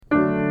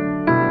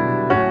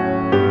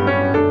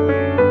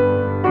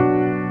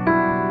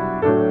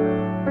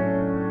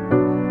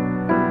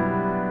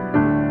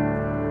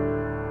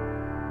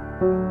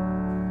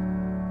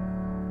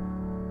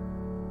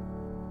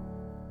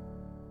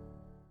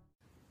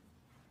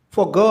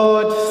For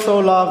God so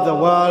loved the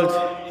world,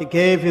 he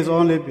gave his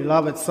only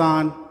beloved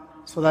Son,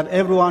 so that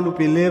everyone who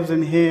believes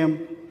in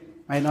him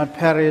may not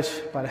perish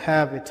but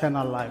have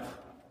eternal life.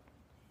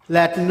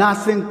 Let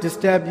nothing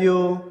disturb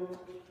you.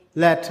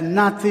 Let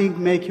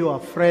nothing make you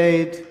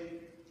afraid.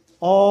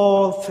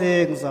 All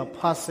things are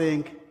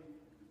passing.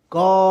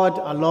 God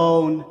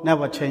alone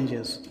never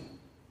changes.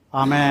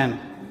 Amen.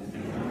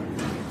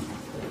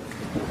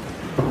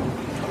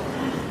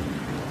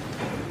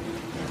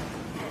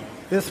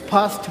 This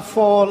past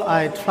fall,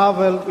 I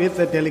traveled with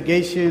a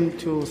delegation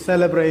to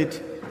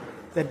celebrate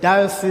the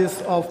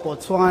Diocese of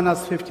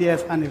Botswana's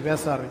 50th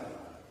anniversary.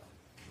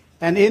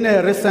 And in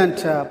a recent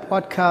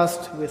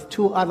podcast with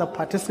two other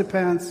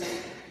participants,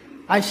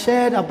 I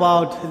shared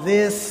about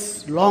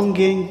this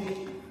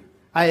longing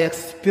I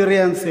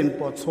experienced in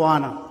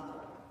Botswana.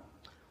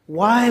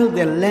 While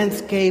the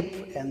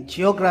landscape and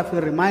geography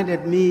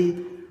reminded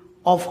me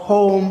of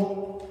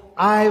home,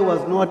 I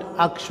was not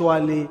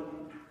actually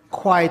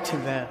quite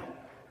there.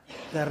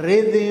 The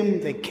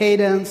rhythm, the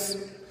cadence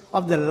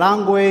of the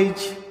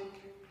language,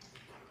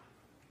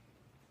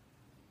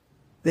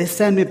 they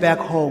sent me back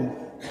home.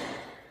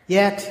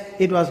 Yet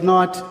it was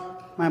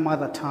not my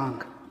mother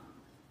tongue.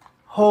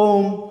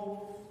 Home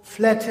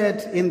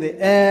fluttered in the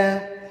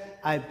air.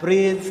 I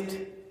breathed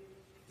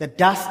the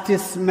dusty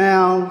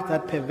smell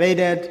that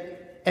pervaded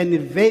and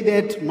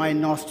invaded my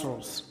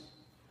nostrils.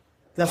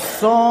 The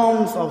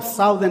songs of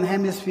Southern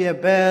Hemisphere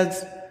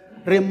birds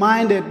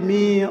reminded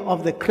me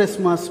of the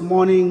Christmas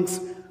mornings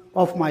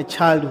of my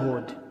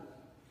childhood.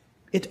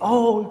 It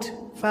all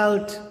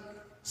felt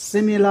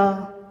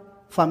similar,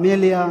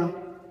 familiar,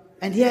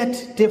 and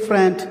yet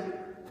different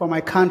from my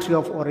country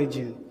of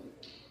origin.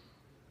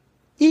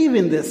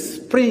 Even the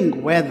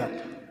spring weather,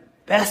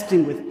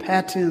 bursting with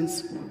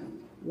patterns,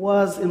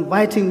 was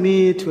inviting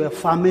me to a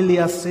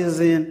familiar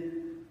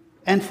season,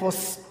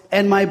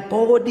 and my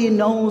body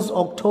knows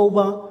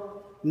October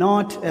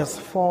not as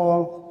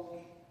fall.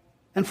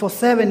 And for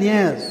 7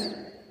 years,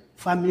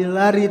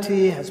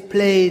 familiarity has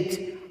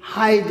played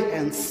hide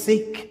and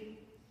seek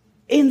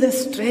in the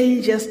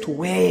strangest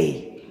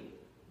way.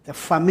 The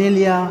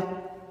familiar,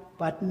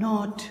 but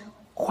not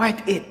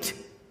quite it,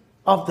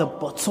 of the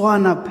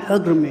Botswana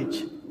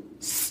pilgrimage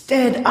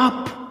stirred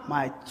up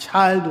my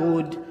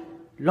childhood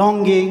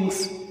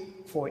longings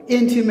for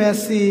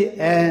intimacy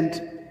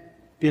and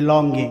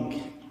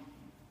belonging.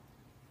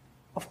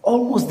 Of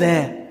almost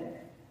there,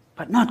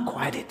 but not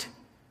quite it.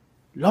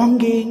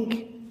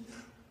 Longing,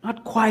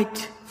 not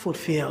quite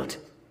fulfilled.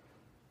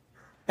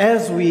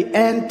 As we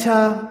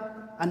enter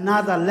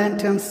another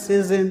Lenten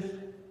season,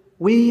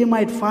 we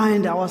might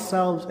find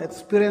ourselves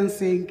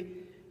experiencing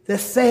the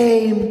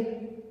same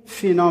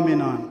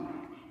phenomenon,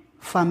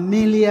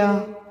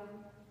 familiar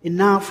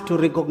enough to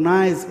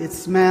recognize its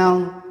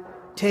smell,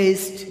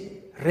 taste,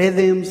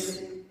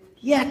 rhythms,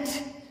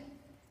 yet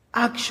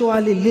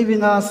actually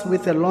leaving us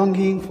with a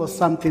longing for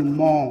something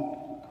more.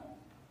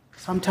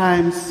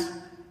 Sometimes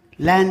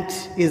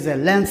Lent is a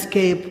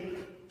landscape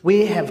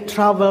we have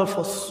traveled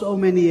for so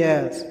many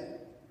years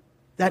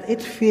that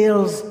it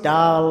feels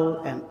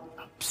dull and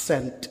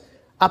absent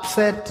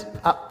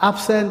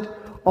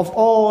of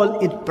all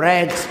it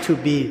brags to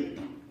be.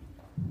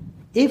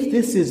 If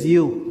this is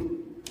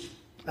you,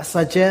 I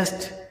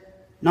suggest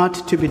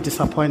not to be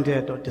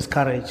disappointed or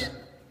discouraged,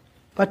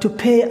 but to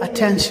pay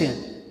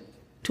attention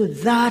to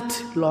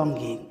that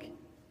longing.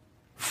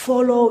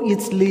 Follow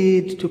its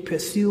lead to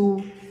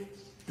pursue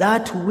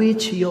that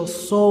which your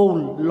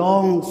soul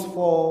longs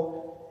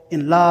for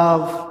in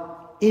love,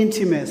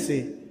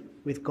 intimacy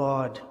with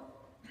God.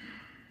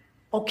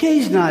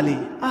 Occasionally,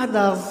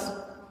 others,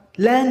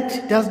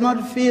 Lent does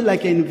not feel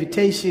like an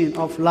invitation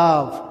of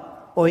love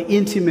or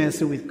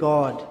intimacy with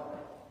God,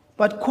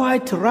 but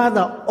quite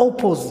rather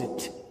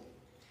opposite,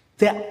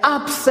 the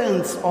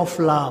absence of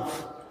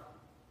love.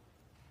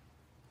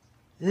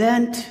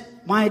 Lent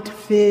might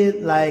feel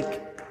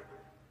like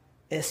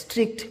a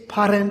strict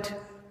parent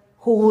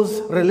whose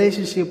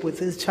relationship with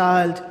his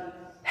child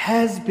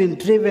has been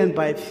driven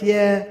by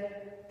fear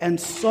and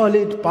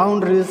solid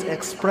boundaries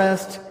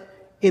expressed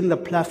in the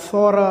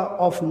plethora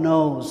of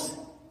no's.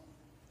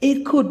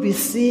 It could be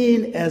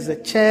seen as a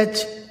church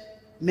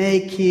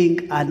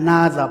making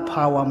another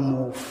power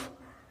move,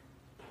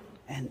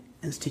 an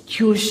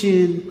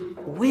institution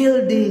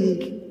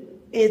wielding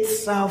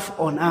itself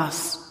on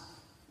us,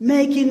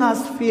 making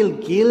us feel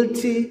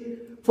guilty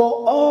for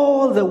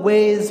all the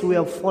ways we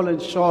have fallen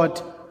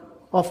short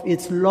of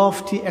its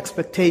lofty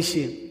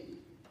expectation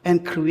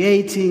and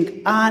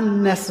creating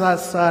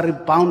unnecessary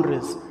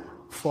boundaries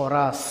for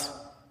us.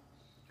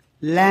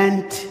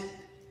 Lent,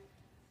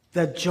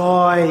 the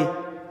joy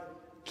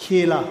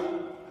killer,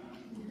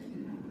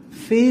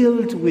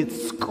 filled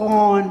with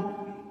scorn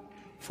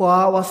for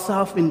our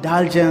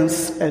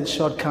self-indulgence and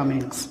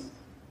shortcomings.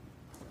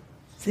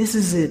 This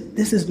is it.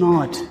 This is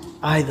not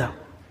either.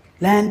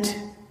 Lent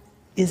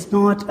is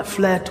not a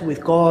flirt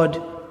with God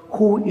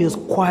who is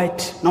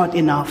quite not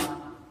enough,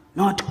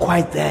 not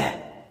quite there.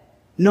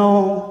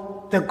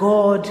 No, the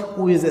God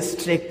who is a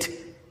strict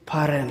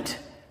parent.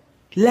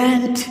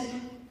 Lent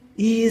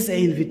is an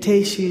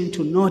invitation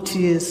to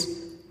notice,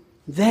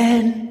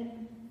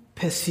 then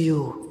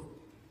pursue.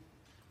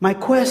 My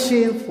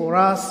question for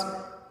us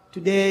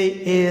today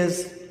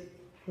is,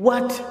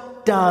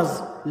 what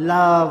does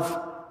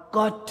love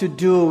got to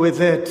do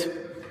with it?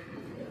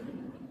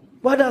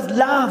 What does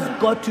love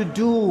got to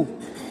do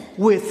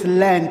with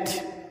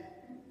Lent?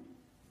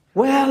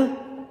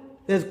 Well,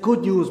 there's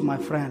good news, my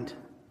friend.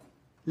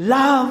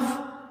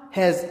 Love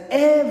has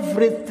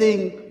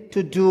everything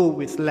to do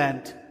with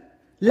Lent.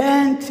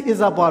 Lent is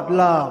about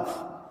love.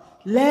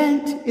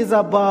 Lent is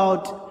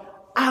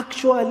about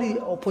actually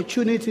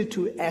opportunity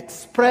to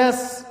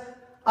express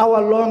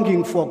our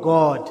longing for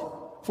God,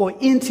 for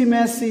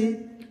intimacy,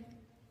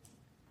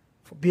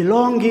 for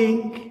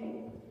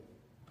belonging,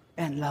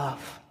 and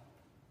love.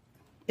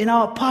 In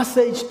our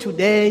passage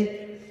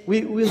today,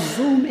 we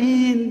zoom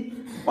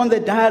in on the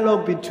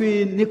dialogue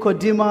between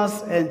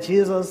Nicodemus and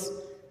Jesus.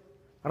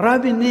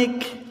 Rabbi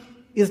Nick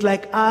is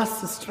like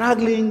us,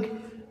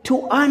 struggling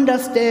to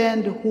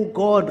understand who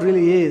God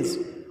really is.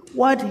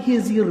 What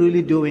is he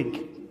really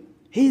doing?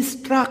 He's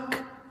stuck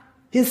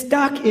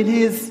in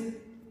his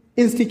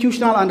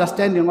institutional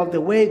understanding of the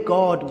way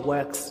God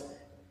works.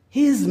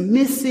 He's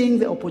missing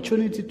the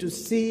opportunity to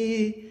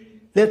see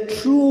the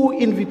true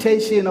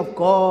invitation of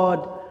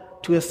God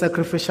to a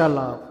sacrificial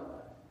love.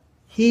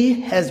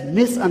 He has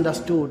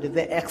misunderstood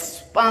the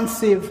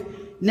expansive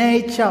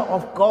nature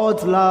of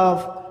God's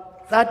love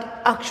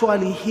that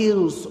actually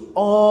heals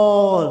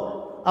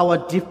all our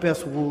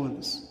deepest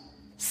wounds,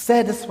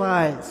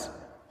 satisfies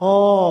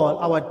all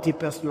our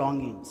deepest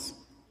longings,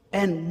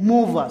 and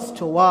moves us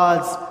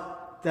towards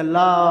the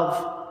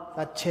love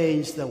that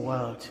changed the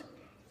world.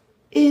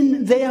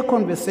 In their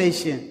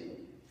conversation,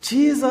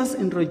 Jesus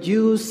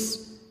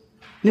introduced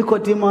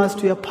Nicodemus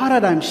to a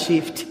paradigm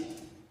shift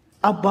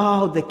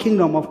about the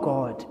kingdom of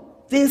God.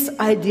 This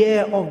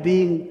idea of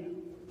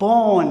being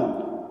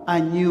born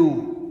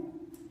anew.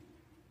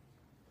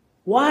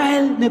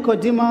 While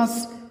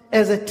Nicodemus,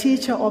 as a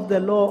teacher of the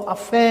law,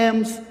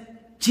 affirms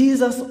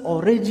Jesus'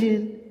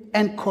 origin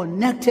and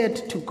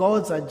connected to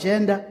God's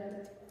agenda,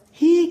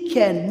 he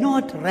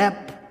cannot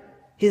wrap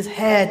his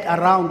head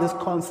around this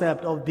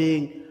concept of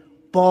being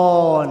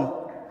born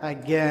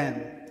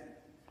again.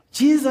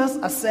 Jesus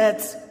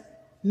asserts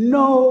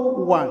no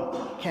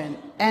one can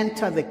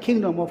enter the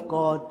kingdom of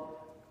God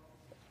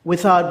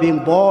without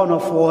being born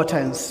of water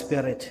and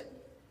spirit.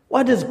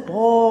 What is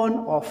born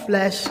of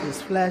flesh is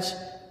flesh.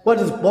 What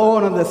is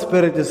born of the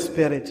Spirit is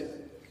spirit.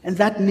 And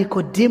that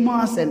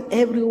Nicodemus and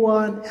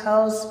everyone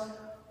else,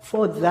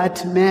 for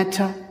that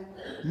matter,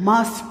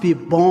 must be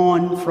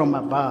born from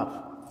above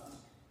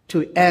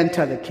to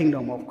enter the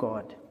kingdom of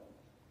God.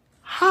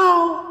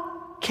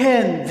 How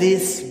can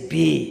this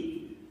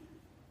be?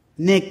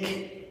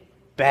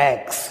 Nick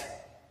begs.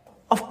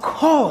 Of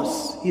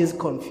course he is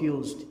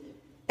confused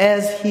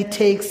as he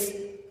takes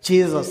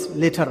Jesus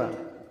literal.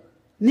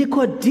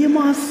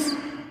 Nicodemus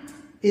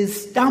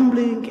is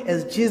stumbling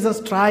as Jesus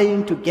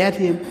trying to get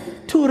him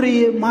to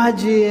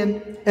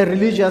reimagine a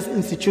religious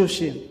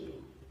institution.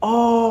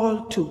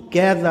 All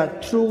together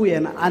through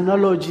an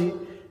analogy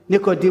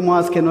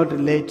Nicodemus cannot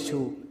relate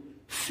to,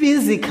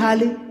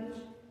 physically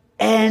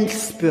and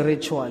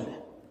spiritually.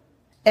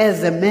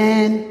 As a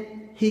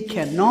man, he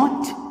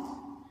cannot,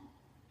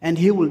 and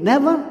he will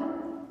never,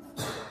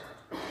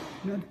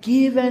 not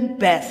given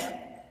birth.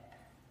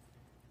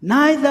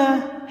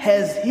 Neither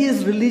has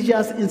his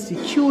religious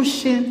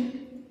institution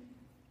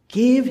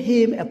give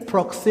him a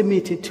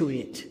proximity to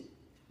it.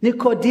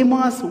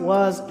 Nicodemus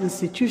was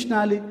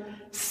institutionally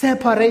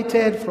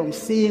separated from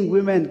seeing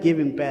women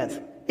giving birth.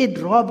 It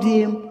robbed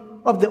him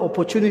of the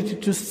opportunity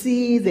to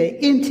see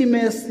the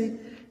intimacy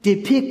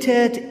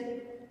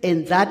depicted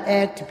in that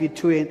act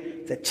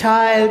between the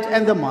child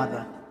and the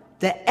mother.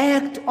 The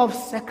act of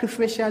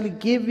sacrificially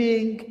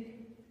giving,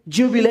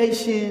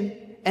 jubilation,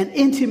 and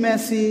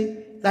intimacy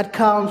that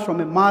comes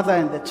from a mother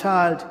and the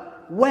child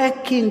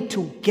working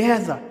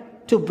together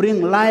to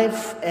bring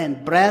life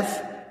and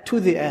breath to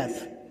the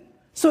earth.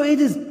 So it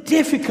is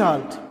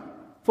difficult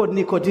for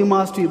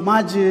Nicodemus to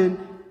imagine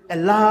a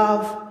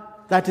love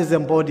that is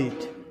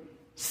embodied,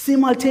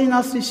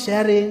 simultaneously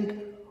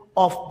sharing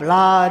of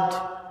blood,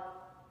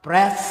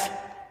 breath,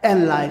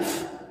 and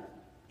life.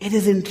 It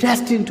is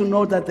interesting to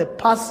note that the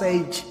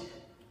passage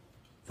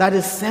that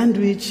is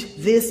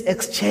sandwiched this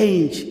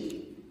exchange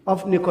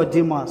of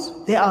Nicodemus,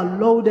 they are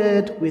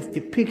loaded with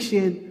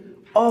depiction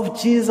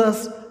of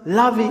Jesus'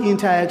 loving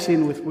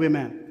interaction with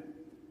women.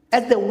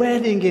 At the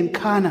wedding in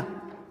Cana,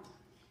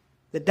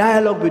 the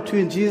dialogue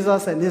between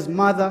Jesus and his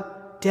mother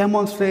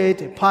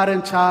demonstrates a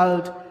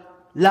parent-child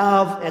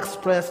love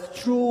expressed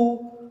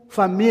through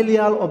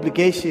familial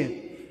obligation.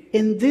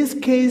 In this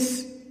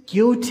case,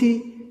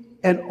 duty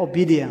and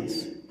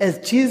obedience, as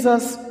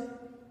Jesus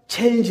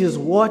changes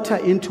water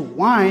into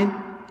wine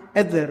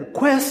at the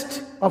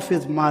request of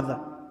his mother.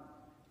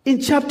 In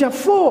chapter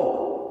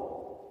 4,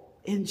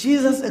 in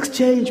Jesus'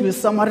 exchange with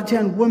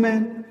Samaritan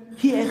women,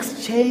 he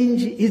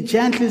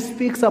gently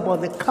speaks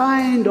about the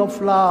kind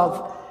of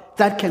love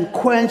that can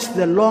quench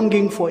the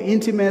longing for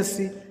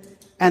intimacy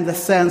and the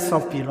sense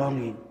of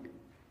belonging.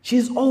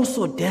 She's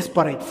also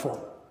desperate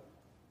for.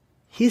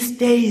 He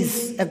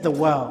stays at the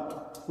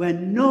well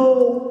when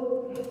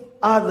no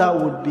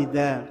other would be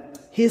there.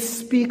 He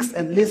speaks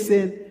and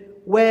listens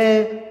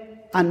where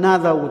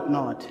another would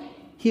not.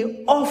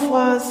 He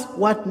offers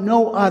what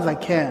no other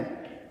can.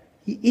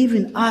 He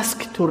even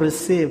asked to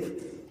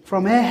receive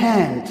from her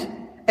hand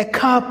a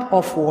cup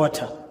of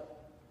water,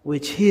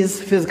 which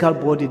his physical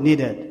body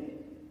needed,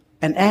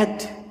 an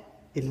act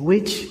in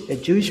which a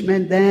Jewish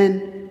man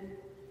then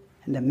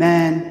and a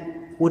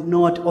man would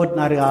not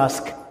ordinarily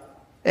ask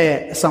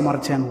a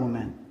Samaritan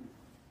woman.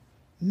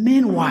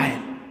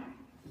 Meanwhile,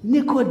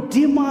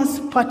 Nicodemus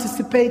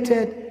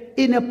participated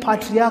in a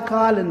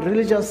patriarchal and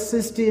religious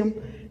system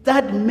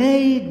that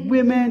made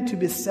women to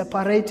be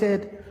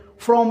separated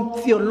from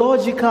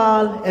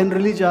theological and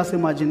religious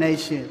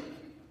imagination.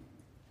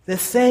 The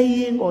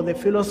saying or the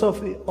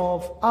philosophy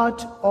of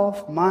out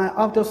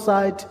of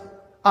sight,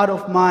 out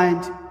of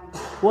mind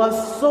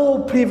was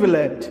so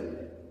prevalent,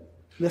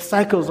 the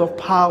cycles of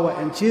power,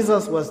 and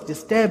Jesus was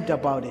disturbed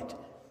about it.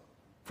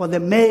 For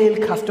the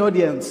male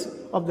custodians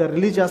of the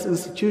religious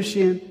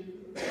institution,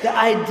 the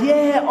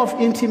idea of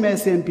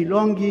intimacy and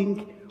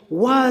belonging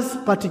was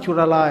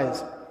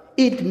particularized.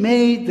 It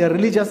made the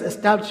religious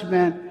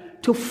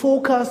establishment to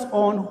focus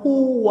on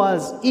who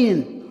was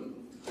in.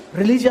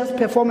 Religious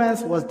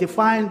performance was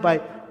defined by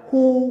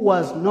who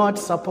was not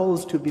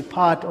supposed to be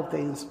part of the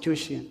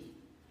institution,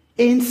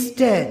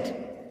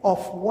 instead of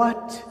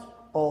what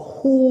or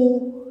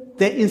who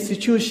the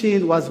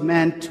institution was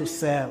meant to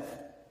serve.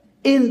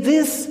 In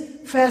this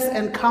first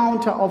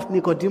encounter of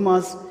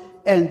Nicodemus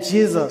and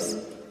Jesus,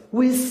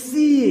 we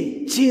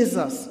see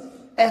Jesus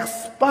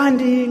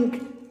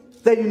expanding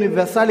the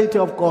universality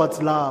of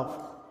God's love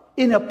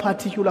in a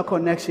particular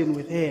connection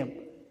with him.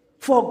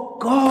 For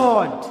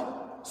God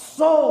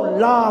so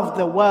loved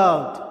the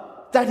world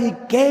that he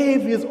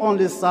gave his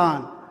only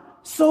Son,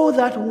 so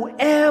that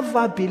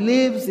whoever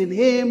believes in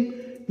him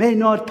may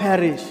not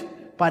perish,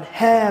 but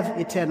have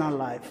eternal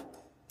life.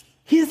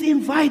 He's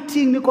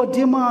inviting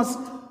Nicodemus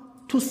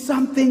to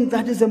something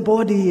that is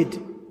embodied.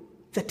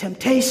 The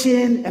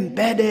temptation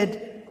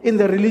embedded in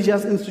the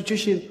religious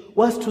institution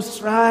was to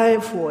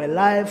strive for a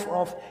life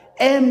of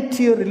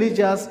empty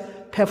religious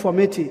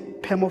performance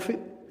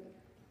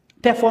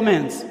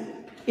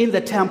in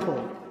the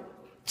temple.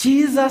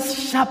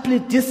 Jesus sharply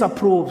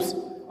disapproves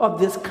of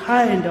this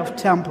kind of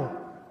temple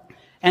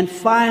and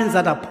finds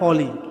that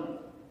appalling.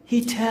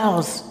 He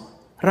tells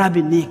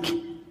Rabbi Nick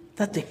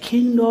that the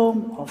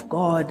kingdom of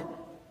God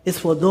is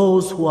for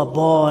those who are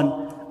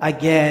born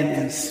again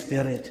in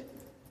spirit.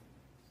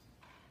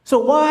 So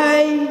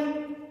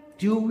why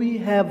do we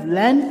have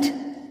Lent?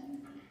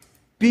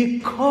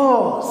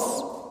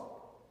 Because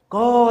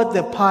God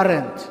the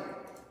parent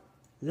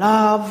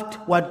loved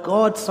what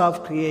God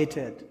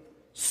self-created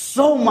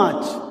so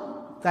much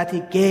that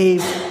he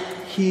gave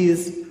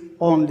his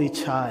only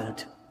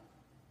child.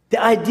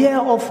 The idea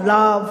of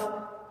love,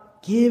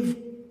 give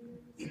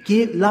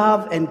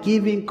love and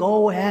giving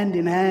go hand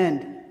in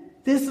hand.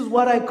 This is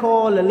what I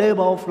call a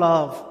labor of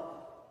love,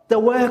 the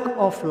work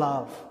of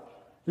love.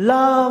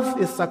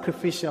 Love is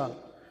sacrificial.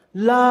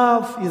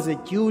 Love is a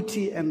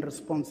duty and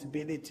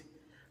responsibility.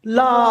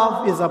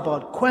 Love is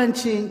about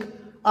quenching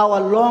our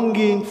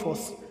longing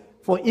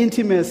for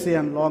intimacy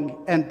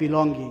and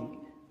belonging.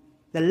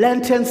 The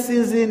Lenten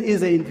season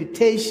is an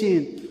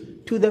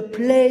invitation to the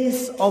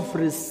place of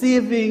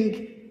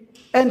receiving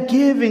and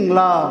giving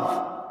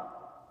love.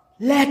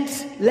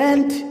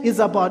 Lent is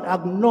about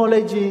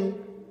acknowledging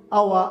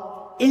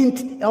our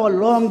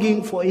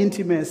longing for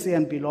intimacy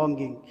and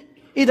belonging.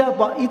 It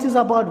is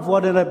about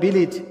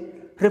vulnerability,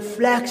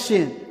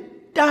 reflection,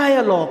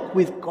 dialogue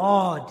with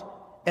God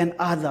and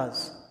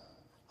others.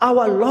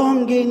 Our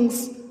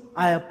longings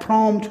are a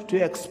prompt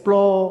to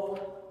explore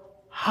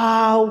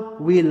how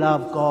we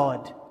love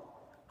God,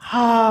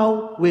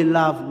 how we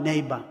love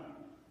neighbor,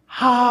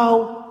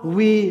 how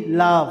we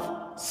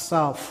love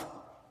self.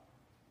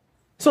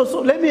 So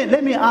let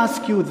me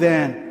ask you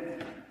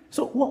then,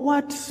 so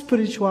what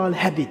spiritual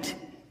habit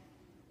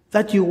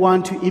that you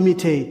want to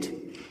imitate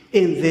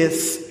in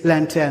this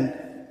Lenten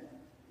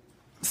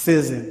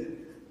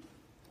season?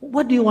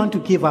 What do you want to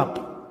give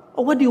up?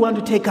 Or what do you want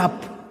to take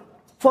up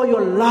for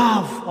your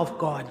love of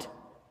God?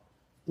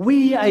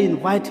 We are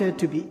invited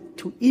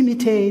to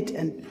imitate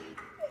and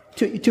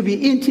to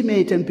be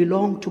intimate and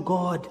belong to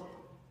God.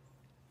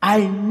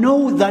 I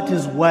know that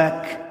is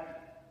work,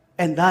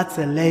 and that's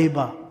a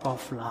labor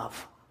of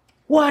love.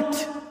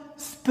 What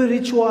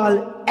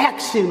spiritual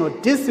action or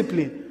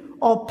discipline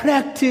or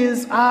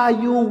practice are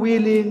you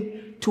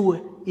willing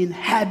to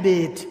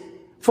inhabit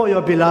for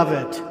your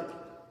beloved?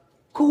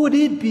 Could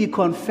it be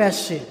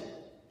confession?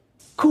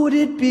 Could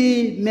it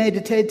be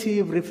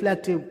meditative,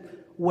 reflective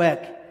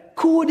work?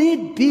 Could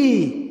it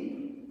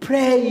be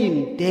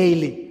praying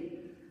daily?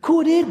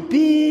 Could it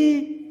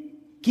be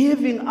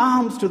giving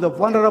alms to the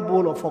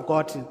vulnerable or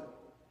forgotten?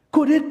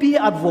 Could it be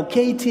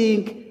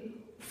advocating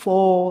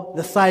for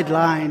the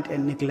sidelined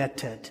and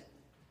neglected?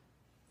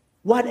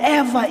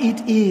 Whatever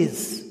it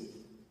is,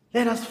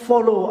 Let us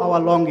follow our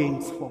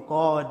longings for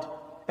God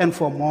and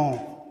for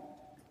more.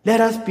 Let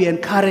us be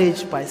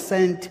encouraged by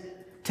Saint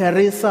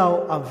Teresa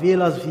of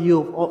Avila's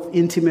view of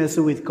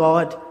intimacy with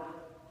God.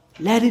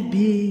 Let it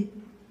be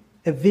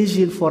a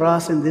vision for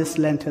us in this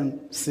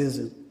Lenten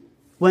season,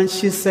 when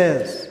she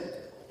says,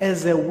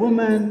 as a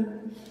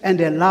woman and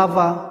a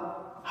lover,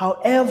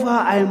 however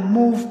I am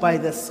moved by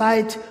the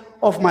sight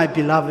of my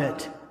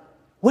beloved,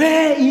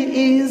 where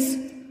he is,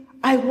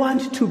 I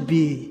want to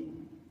be.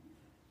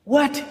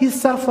 What he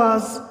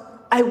suffers,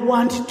 I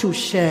want to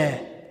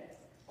share.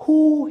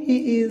 Who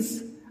he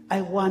is,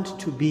 I want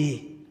to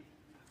be.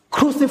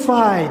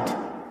 Crucified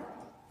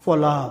for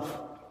love.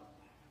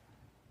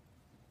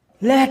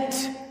 Let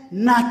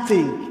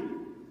nothing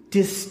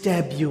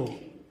disturb you.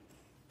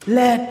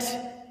 Let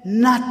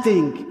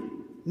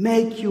nothing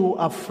make you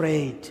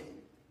afraid.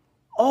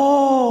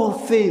 All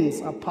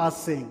things are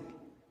passing.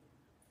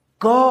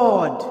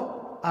 God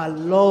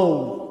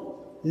alone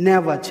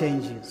never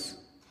changes.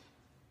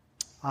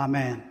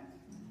 Amen.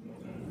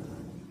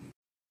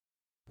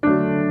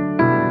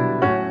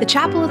 The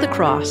Chapel of the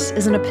Cross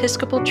is an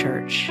Episcopal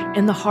church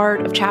in the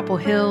heart of Chapel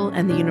Hill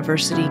and the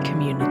university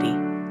community.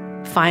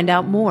 Find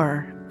out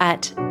more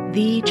at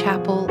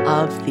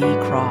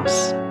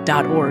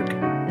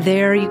thechapelofthecross.org.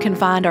 There you can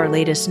find our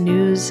latest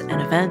news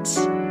and events,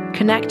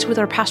 connect with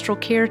our pastoral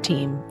care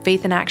team,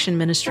 Faith in Action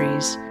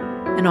Ministries,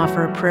 and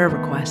offer a prayer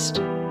request.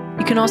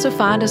 You can also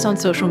find us on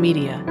social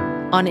media,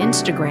 on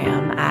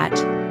Instagram at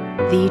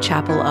The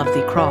Chapel of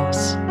the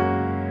Cross,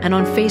 and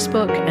on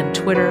Facebook and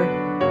Twitter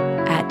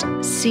at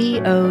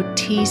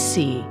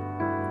COTC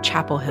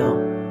Chapel Hill.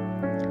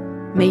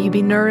 May you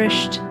be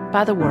nourished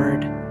by the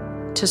word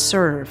to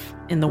serve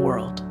in the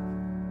world.